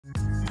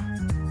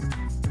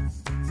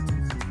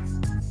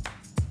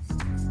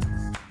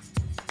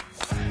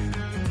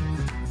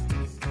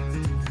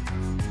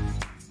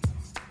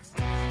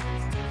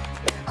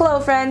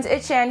Hello friends,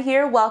 it's Shan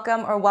here.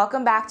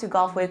 Welcome back to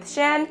Golf with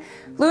Shan.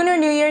 Lunar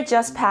New Year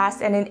just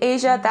passed, and in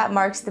Asia that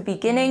marks the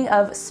beginning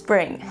of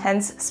spring,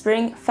 hence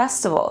Spring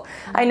Festival.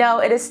 I know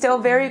it is still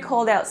very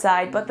cold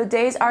outside, but the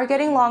days are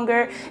getting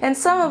longer and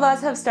some of us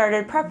have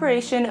started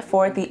preparation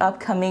for the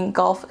upcoming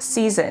golf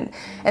season.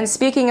 And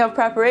speaking of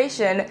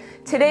preparation,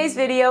 today's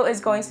video is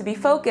going to be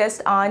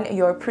focused on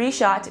your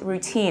pre-shot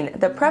routine,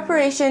 the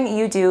preparation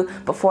you do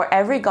before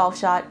every golf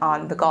shot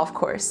on the golf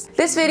course.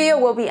 This video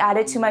will be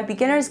added to my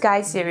beginner's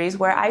guide series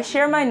where I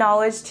share my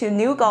knowledge to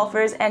new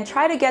golfers and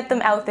try to get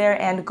them out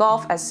there and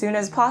golf as soon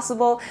as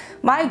possible.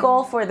 My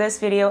goal for this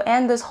video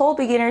and this whole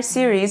beginner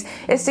series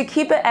is to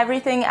keep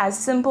everything as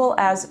simple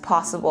as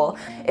possible.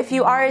 If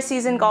you are a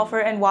seasoned golfer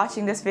and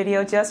watching this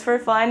video just for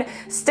fun,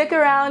 stick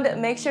around.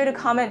 Make sure to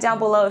comment down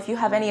below if you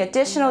have any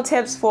additional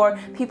tips for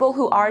people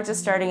who are just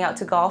starting out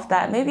to golf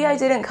that maybe I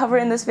didn't cover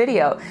in this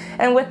video.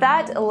 And with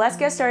that, let's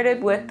get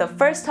started with the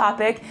first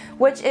topic,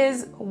 which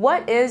is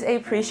what is a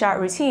pre-shot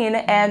routine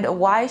and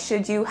why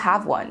should you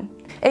have one?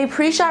 A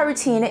pre-shot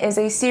routine is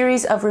a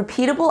series of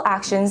repeatable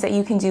actions that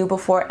you can do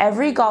before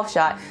every golf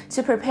shot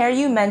to prepare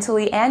you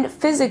mentally and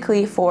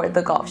physically for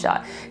the golf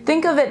shot.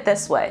 Think of it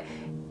this way.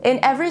 In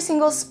every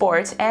single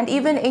sport, and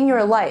even in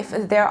your life,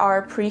 there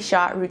are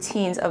pre-shot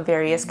routines of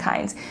various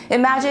kinds.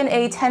 Imagine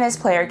a tennis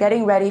player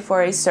getting ready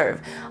for a serve.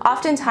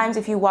 Oftentimes,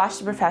 if you watch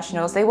the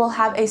professionals, they will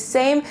have a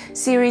same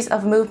series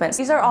of movements.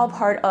 These are all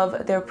part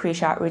of their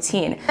pre-shot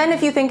routine. And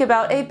if you think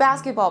about a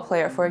basketball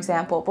player, for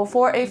example,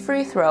 before a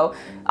free throw,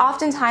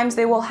 oftentimes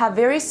they will have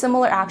very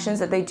similar actions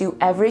that they do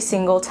every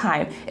single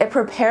time. It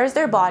prepares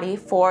their body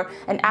for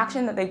an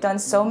action that they've done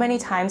so many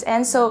times,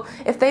 and so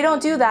if they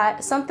don't do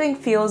that, something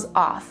feels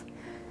off.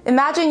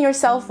 Imagine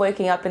yourself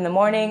waking up in the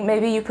morning,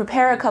 maybe you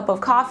prepare a cup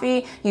of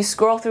coffee, you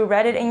scroll through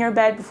Reddit in your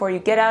bed before you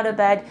get out of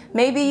bed,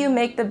 maybe you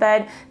make the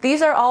bed.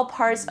 These are all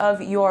parts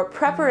of your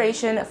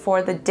preparation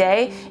for the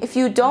day. If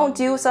you don't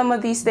do some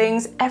of these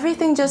things,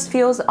 everything just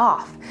feels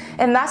off.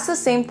 And that's the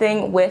same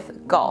thing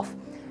with golf.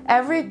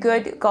 Every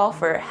good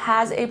golfer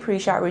has a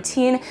pre-shot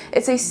routine.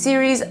 It's a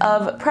series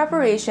of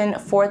preparation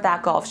for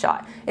that golf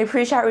shot. A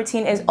pre-shot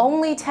routine is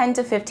only 10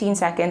 to 15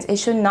 seconds. It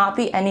should not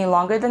be any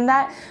longer than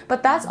that,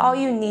 but that's all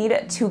you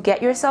need to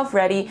get yourself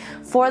ready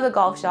for the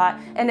golf shot.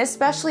 And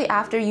especially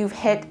after you've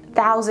hit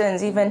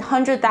thousands, even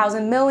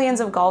 100,000, millions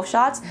of golf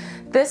shots,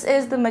 this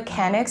is the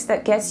mechanics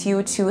that gets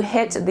you to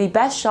hit the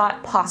best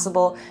shot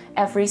possible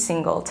every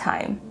single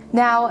time.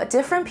 Now,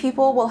 different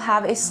people will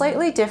have a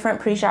slightly different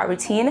pre-shot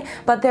routine,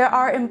 but there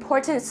are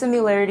important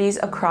similarities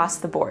across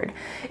the board.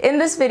 In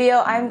this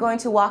video, I'm going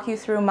to walk you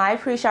through my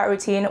pre-shot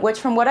routine, which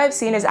from what I've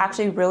seen is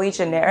actually really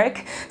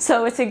generic,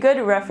 so it's a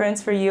good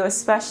reference for you,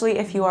 especially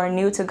if you are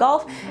new to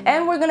golf.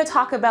 And we're going to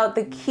talk about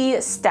the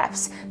key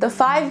steps, the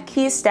 5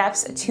 key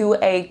steps to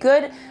a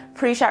good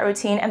pre-shot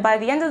routine, and by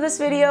the end of this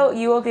video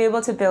you will be able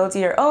to build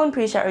your own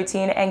pre-shot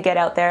routine and get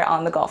out there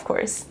on the golf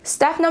course.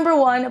 Step number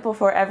 1,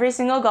 before every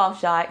single golf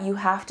shot, you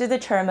have to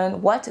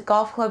determine what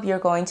golf club you're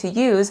going to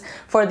use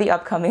for the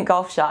upcoming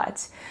golf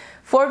shot.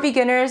 For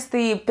beginners,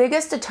 the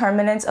biggest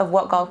determinants of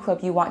what golf club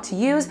you want to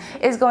use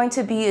is going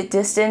to be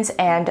distance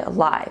and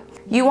lie.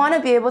 You want to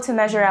be able to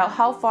measure out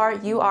how far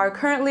you are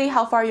currently,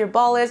 how far your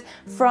ball is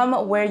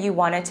from where you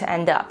want it to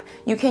end up.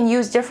 You can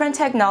use different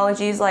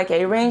technologies like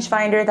a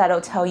rangefinder that'll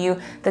tell you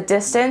the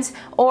distance,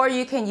 or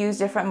you can use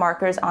different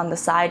markers on the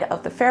side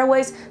of the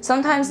fairways.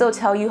 Sometimes they'll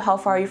tell you how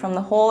far you're from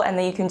the hole, and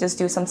then you can just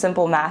do some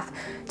simple math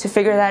to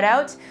figure that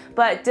out.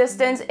 But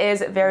distance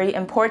is very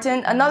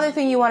important. Another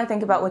thing you want to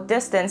think about with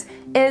distance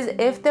is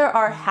if there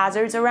are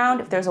hazards around,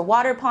 if there's a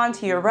water pond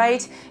to your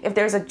right, if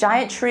there's a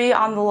giant tree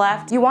on the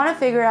left, you want to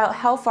figure out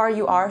how far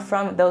you are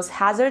from those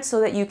hazards so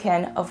that you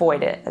can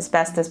avoid it as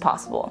best as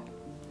possible.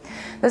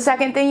 The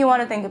second thing you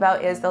want to think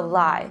about is the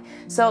lie.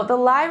 So the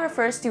lie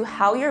refers to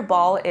how your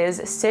ball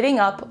is sitting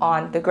up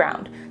on the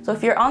ground. So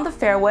if you're on the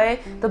fairway,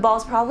 the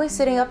ball's probably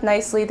sitting up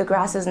nicely, the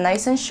grass is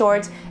nice and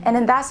short, and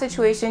in that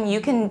situation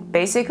you can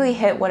basically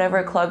hit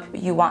whatever club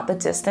you want the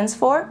distance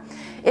for.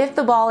 If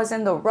the ball is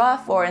in the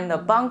rough or in the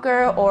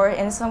bunker or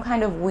in some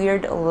kind of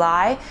weird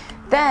lie,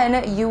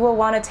 then you will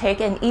want to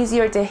take an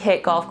easier to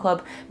hit golf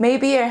club,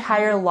 maybe a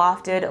higher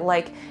lofted,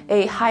 like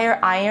a higher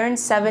iron,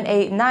 7,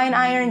 8, 9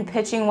 iron,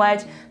 pitching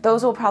wedge.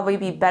 Those will probably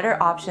be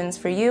better options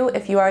for you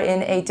if you are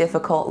in a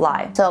difficult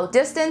lie. So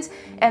distance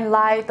and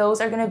lie,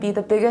 those are going to be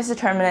the biggest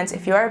determinants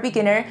if you are a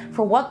beginner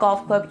for what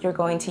golf club you're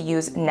going to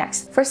use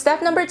next. For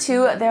step number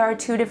 2, there are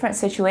 2 different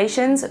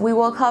situations we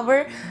will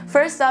cover.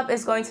 First up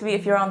is going to be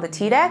if you're on the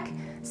tee deck.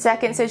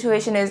 Second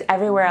situation is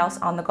everywhere else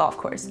on the golf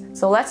course.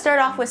 So let's start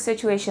off with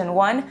situation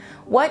 1.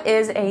 What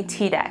is a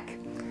tee deck?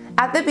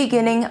 At the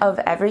beginning of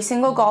every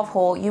single golf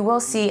hole, you will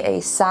see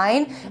a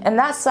sign, and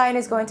that sign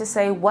is going to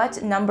say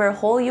what number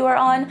hole you are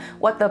on,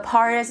 what the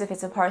par is, if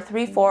it's a par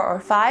 3, 4, or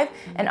 5,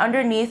 and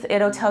underneath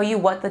it'll tell you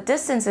what the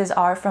distances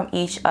are from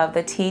each of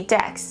the tee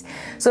decks.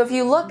 So if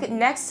you look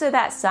next to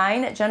that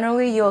sign,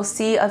 generally you'll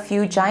see a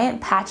few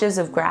giant patches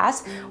of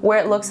grass where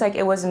it looks like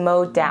it was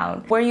mowed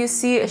down. Where you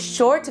see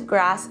short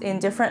grass in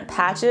different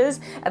patches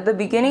at the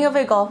beginning of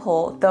a golf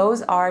hole,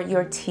 those are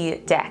your tee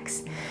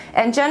decks.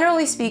 And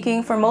generally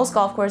speaking, for most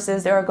golf courses,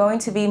 there are going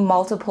to be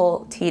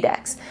multiple tee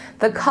decks.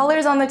 The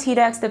colors on the tee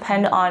decks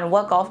depend on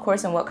what golf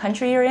course and what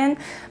country you're in,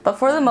 but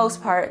for the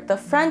most part, the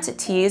front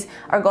tees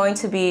are going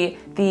to be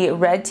the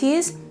red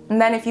tees,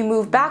 and then if you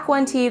move back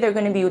one tee, they're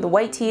going to be the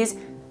white tees,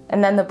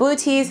 and then the blue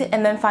tees,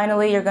 and then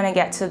finally you're going to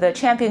get to the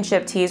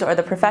championship tees or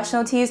the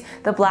professional tees,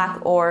 the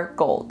black or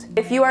gold.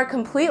 If you are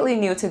completely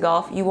new to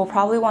golf, you will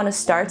probably want to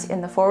start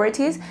in the forward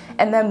tees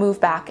and then move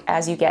back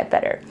as you get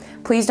better.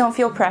 Please don't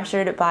feel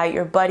pressured by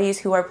your buddies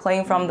who are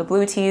playing from the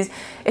blue tees.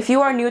 If you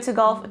are new to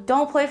golf,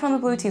 don't play from the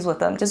blue tees with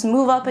them. Just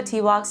move up a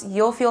tee box,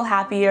 you'll feel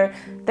happier.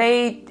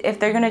 If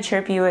they're going to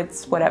chirp you,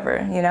 it's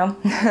whatever, you know?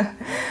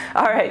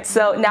 Alright,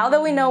 so now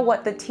that we know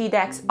what the tee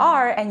decks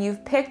are and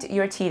you've picked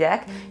your tee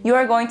deck, you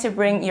are going to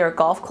bring your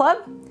golf club,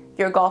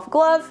 your golf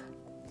glove,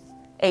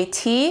 a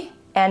tee,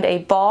 and a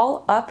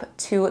ball up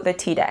to the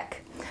tee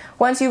deck.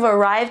 Once you've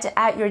arrived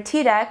at your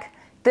tee deck,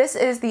 this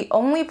is the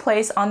only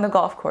place on the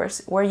golf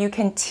course where you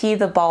can tee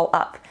the ball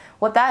up.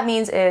 What that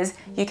means is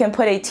you can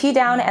put a tee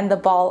down and the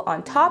ball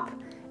on top,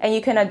 and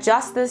you can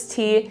adjust this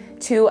tee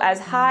to as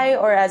high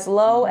or as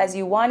low as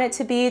you want it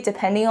to be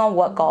depending on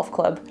what golf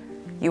club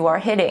you are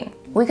hitting.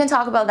 We can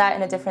talk about that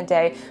in a different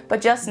day,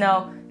 but just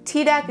know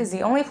tee deck is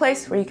the only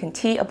place where you can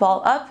tee a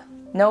ball up,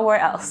 nowhere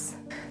else.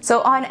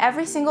 So on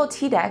every single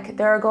tee deck,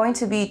 there are going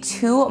to be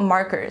 2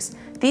 markers.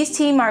 These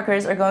tee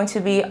markers are going to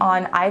be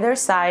on either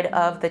side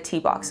of the tee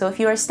box. So if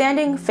you are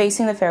standing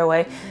facing the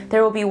fairway,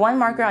 there will be one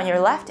marker on your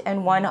left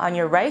and one on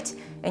your right,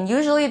 and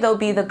usually they'll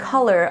be the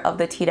color of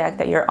the tee deck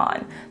that you're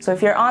on. So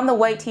if you're on the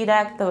white tee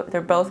deck,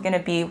 they're both going to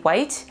be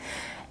white.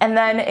 And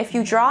then if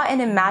you draw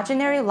an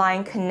imaginary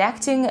line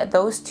connecting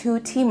those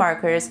 2 tee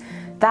markers,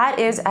 that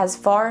is as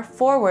far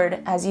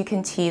forward as you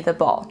can tee the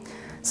ball.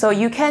 So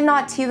you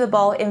cannot tee the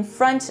ball in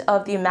front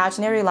of the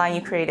imaginary line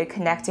you created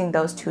connecting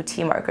those 2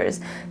 tee markers.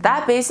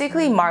 That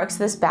basically marks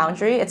this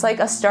boundary. It's like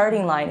a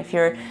starting line if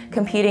you're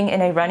competing in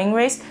a running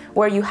race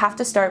where you have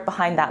to start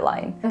behind that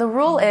line. And the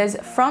rule is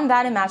from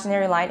that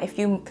imaginary line, if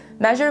you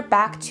measure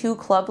back 2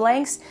 club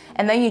lengths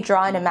and then you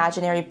draw an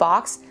imaginary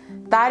box,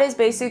 that is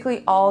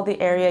basically all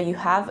the area you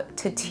have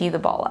to tee the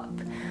ball up.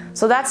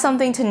 So that's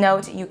something to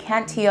note. You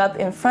can't tee up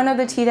in front of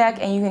the tee deck,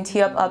 and you can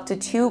tee up to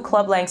 2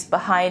 club lengths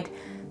behind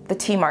the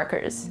tee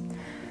markers.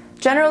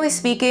 Generally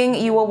speaking,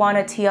 you will want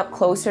to tee up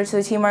closer to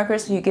the tee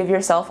markers so you give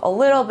yourself a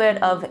little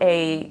bit of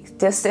a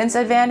distance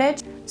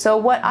advantage. So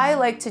what I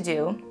like to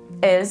do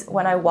is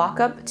when I walk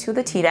up to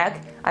the tee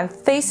deck, I'm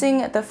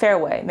facing the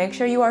fairway. Make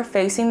sure you are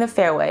facing the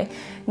fairway.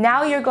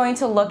 Now you're going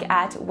to look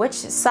at which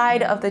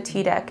side of the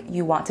tee deck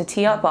you want to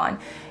tee up on.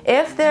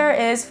 If there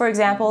is, for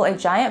example, a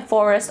giant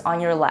forest on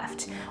your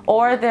left,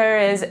 or there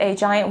is a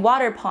giant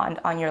water pond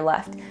on your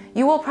left,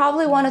 you will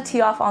probably want to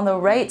tee off on the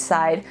right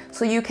side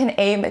so you can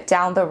aim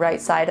down the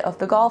right side of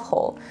the golf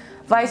hole.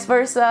 Vice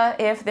versa,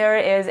 if there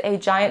is a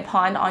giant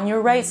pond on your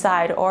right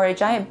side or a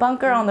giant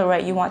bunker on the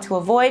right you want to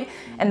avoid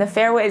and the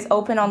fairway is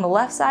open on the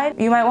left side,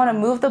 you might want to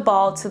move the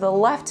ball to the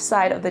left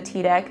side of the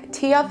tee deck,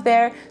 tee up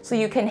there so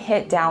you can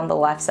hit down the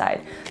left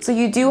side. So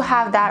you do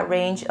have that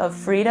range of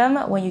freedom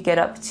when you get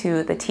up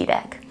to the tee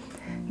deck.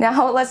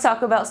 Now let's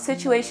talk about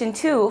situation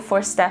 2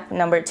 for step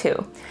number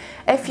 2.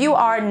 If you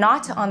are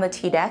not on the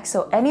tee deck,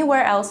 so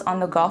anywhere else on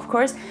the golf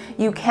course,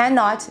 you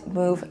cannot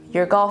move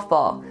your golf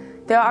ball.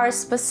 There are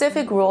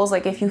specific rules,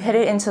 like if you hit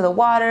it into the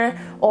water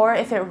or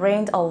if it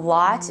rained a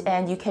lot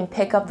and you can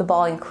pick up the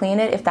ball and clean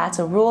it, if that's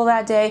a rule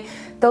that day.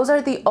 Those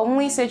are the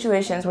only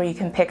situations where you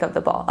can pick up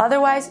the ball.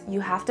 Otherwise,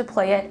 you have to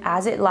play it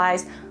as it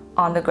lies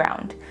on the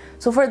ground.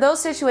 So for those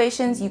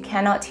situations, you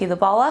cannot tee the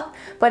ball up,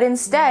 but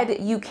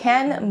instead you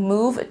can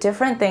move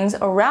different things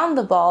around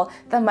the ball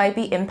that might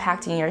be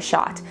impacting your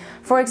shot.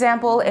 For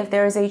example, if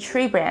there is a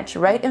tree branch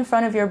right in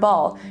front of your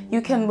ball,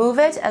 you can move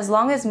it as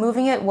long as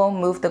moving it won't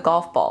move the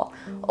golf ball.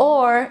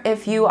 Or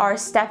if you are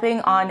stepping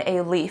on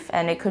a leaf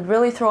and it could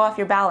really throw off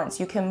your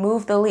balance, you can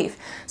move the leaf.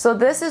 So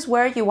this is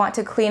where you want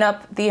to clean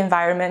up the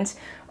environment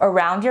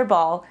around your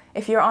ball.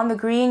 If you're on the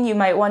green, you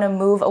might want to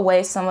move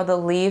away some of the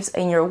leaves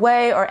in your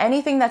way or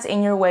anything that's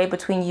in your way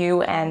between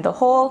you and the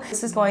hole.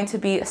 This is going to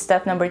be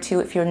step number 2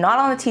 if you're not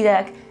on the tee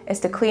deck,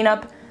 is to clean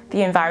up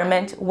the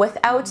environment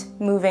without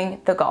moving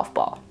the golf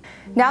ball.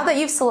 Now that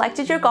you've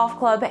selected your golf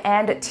club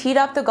and teed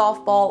up the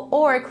golf ball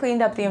or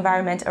cleaned up the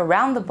environment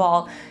around the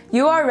ball,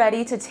 you are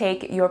ready to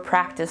take your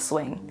practice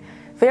swing.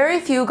 Very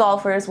few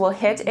golfers will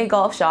hit a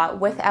golf shot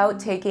without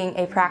taking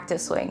a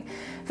practice swing.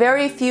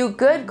 Very few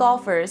good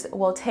golfers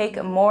will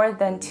take more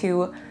than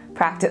 2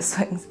 practice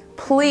swings.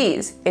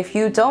 Please, if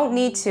you don't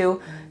need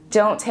to,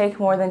 don't take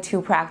more than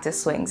 2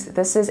 practice swings.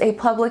 This is a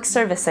public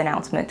service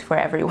announcement for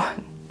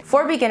everyone.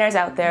 For beginners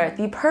out there,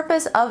 the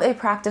purpose of a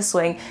practice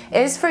swing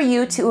is for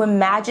you to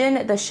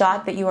imagine the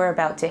shot that you are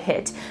about to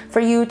hit, for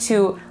you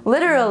to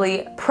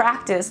literally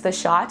practice the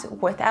shot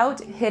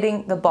without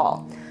hitting the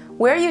ball.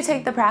 Where you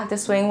take the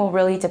practice swing will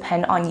really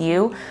depend on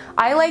you.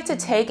 I like to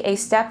take a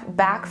step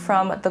back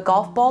from the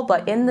golf ball,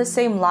 but in the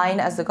same line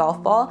as the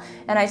golf ball,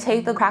 and I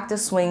take the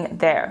practice swing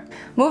there.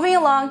 Moving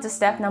along to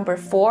step number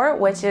 4,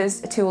 which is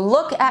to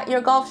look at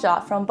your golf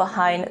shot from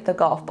behind the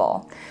golf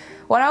ball.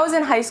 When I was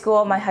in high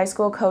school, my high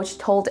school coach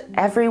told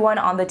everyone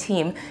on the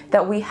team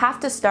that we have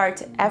to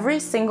start every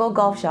single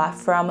golf shot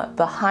from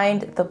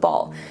behind the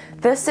ball.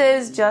 This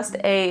is just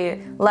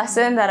a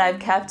lesson that I've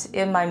kept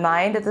in my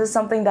mind. This is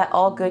something that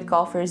all good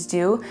golfers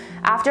do.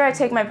 After I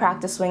take my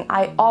practice swing,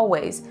 I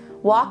always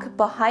walk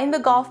behind the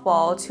golf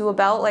ball to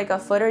about like a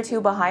foot or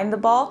 2 behind the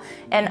ball,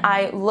 and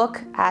I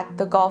look at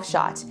the golf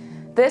shot.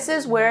 This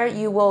is where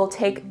you will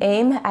take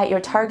aim at your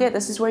target.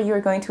 This is where you're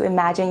going to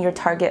imagine your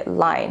target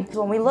line.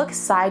 When we look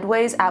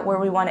sideways at where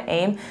we want to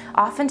aim,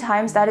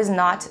 oftentimes that is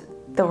not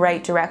the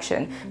right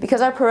direction because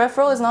our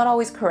peripheral is not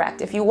always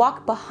correct. If you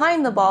walk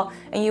behind the ball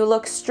and you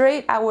look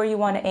straight at where you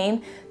want to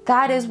aim,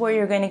 that is where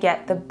you're going to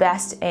get the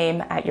best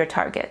aim at your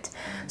target.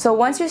 So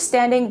once you're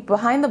standing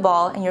behind the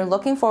ball and you're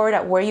looking forward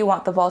at where you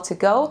want the ball to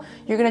go,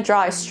 you're going to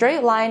draw a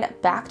straight line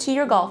back to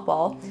your golf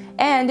ball,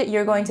 and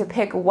you're going to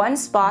pick one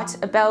spot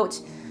about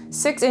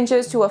 6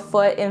 inches to a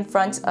foot in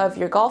front of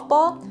your golf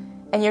ball,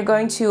 and you're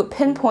going to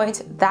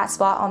pinpoint that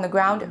spot on the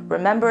ground,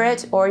 remember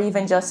it, or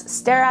even just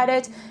stare at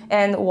it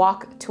and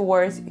walk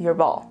towards your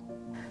ball.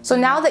 So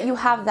now that you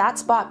have that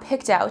spot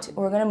picked out,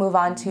 we're going to move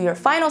on to your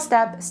final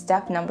step,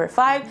 step number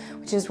 5,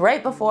 which is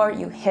right before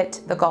you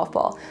hit the golf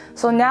ball.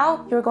 So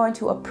now you're going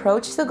to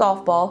approach the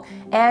golf ball,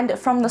 and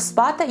from the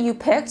spot that you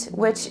picked,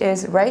 which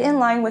is right in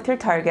line with your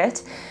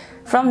target,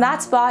 from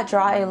that spot,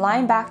 draw a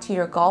line back to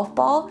your golf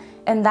ball,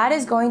 and that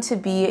is going to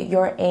be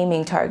your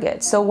aiming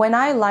target. So when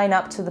I line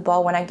up to the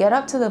ball, when I get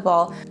up to the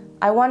ball,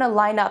 I want to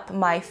line up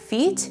my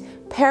feet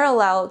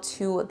parallel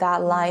to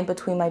that line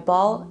between my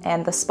ball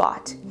and the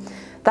spot.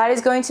 That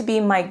is going to be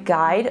my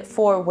guide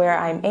for where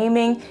I'm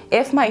aiming.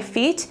 If my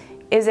feet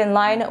is in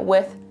line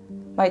with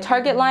my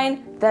target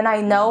line, then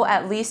I know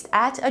at least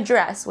at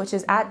address, which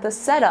is at the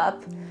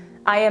setup,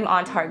 I am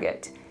on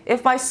target.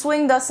 If my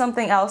swing does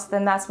something else,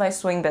 then that's my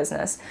swing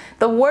business.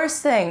 The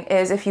worst thing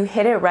is if you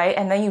hit it right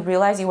and then you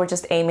realize you were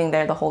just aiming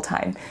there the whole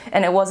time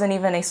and it wasn't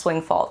even a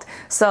swing fault.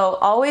 So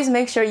always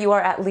make sure you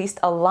are at least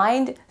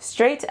aligned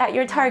straight at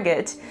your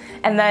target,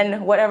 and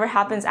then whatever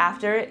happens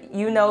after,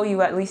 you know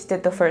you at least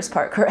did the first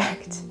part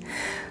correct.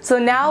 So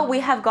now we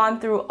have gone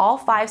through all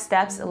 5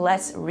 steps.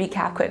 Let's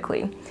recap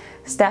quickly.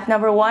 Step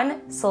number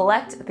 1,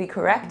 select the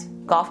correct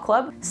golf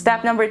club.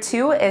 Step number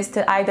 2 is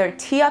to either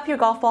tee up your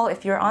golf ball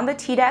if you're on the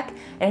tee deck,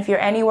 and if you're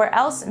anywhere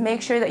else,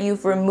 make sure that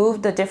you've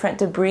removed the different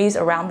debris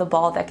around the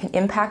ball that can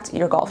impact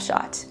your golf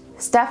shot.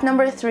 Step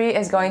number 3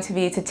 is going to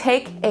be to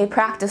take a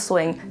practice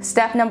swing.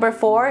 Step number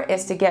 4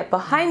 is to get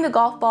behind the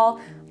golf ball,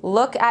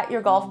 look at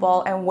your golf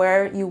ball and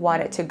where you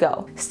want it to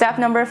go. Step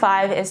number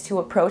 5 is to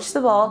approach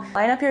the ball,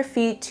 line up your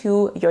feet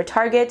to your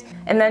target,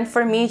 and then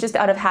for me, just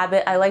out of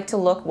habit, I like to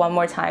look one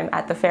more time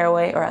at the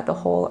fairway or at the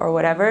hole or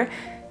whatever,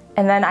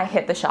 and then I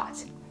hit the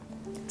shot.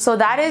 So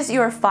that is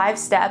your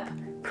 5-step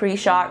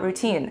pre-shot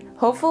routine.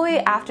 Hopefully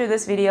after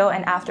this video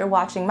and after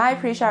watching my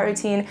pre-shot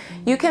routine,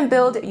 you can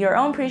build your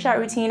own pre-shot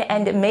routine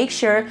and make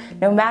sure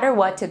no matter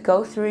what to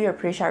go through your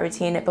pre-shot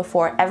routine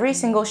before every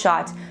single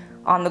shot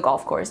on the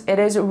golf course. It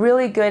is a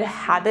really good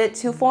habit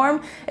to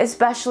form,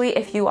 especially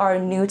if you are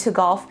new to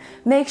golf.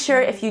 Make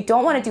sure if you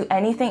don't want to do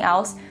anything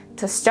else,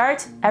 to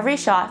start every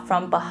shot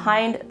from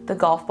behind the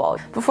golf ball.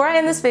 Before I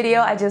end this video,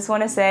 I just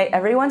want to say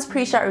everyone's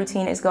pre-shot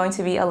routine is going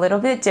to be a little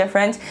bit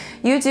different.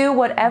 You do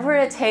whatever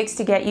it takes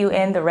to get you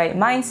in the right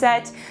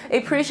mindset.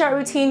 A pre-shot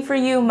routine for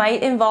you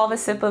might involve a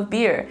sip of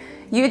beer.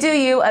 You do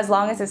you, as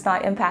long as it's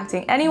not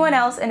impacting anyone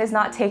else and is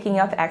not taking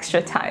up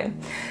extra time.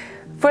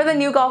 For the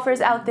new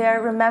golfers out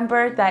there,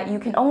 remember that you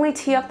can only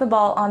tee up the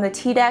ball on the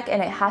tee deck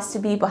and it has to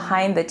be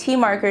behind the tee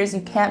markers.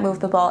 You can't move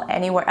the ball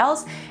anywhere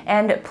else.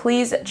 And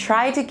please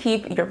try to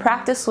keep your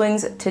practice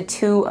swings to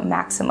 2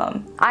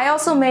 maximum. I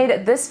also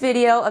made this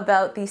video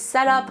about the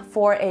setup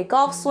for a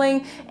golf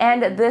swing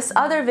and this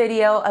other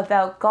video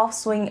about golf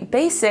swing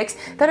basics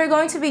that are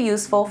going to be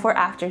useful for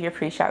after your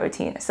pre-shot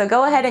routine. So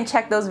go ahead and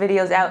check those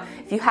videos out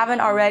if you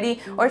haven't already,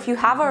 or if you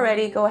have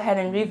already, go ahead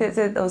and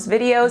revisit those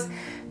videos.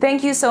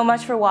 Thank you so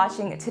much for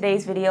watching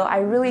today's video. I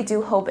really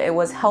do hope it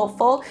was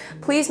helpful.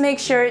 Please make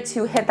sure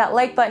to hit that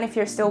like button if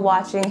you're still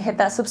watching, hit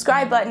that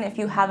subscribe button if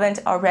you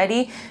haven't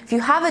already. If you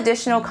have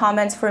additional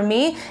comments for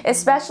me,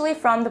 especially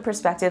from the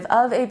perspective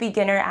of a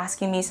beginner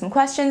asking me some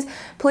questions,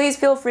 please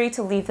feel free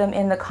to leave them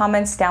in the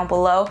comments down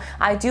below.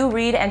 I do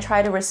read and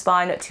try to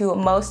respond to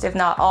most, if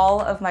not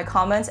all, of my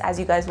comments, as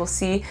you guys will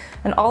see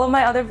in all of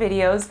my other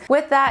videos.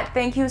 With that,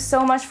 thank you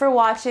so much for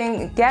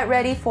watching. Get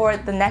ready for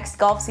the next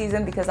golf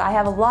season because I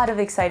have a lot of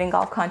exciting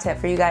golf content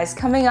for you guys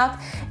coming up,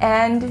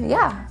 and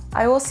yeah,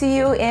 I will see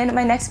you in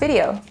my next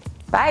video.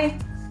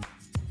 Bye!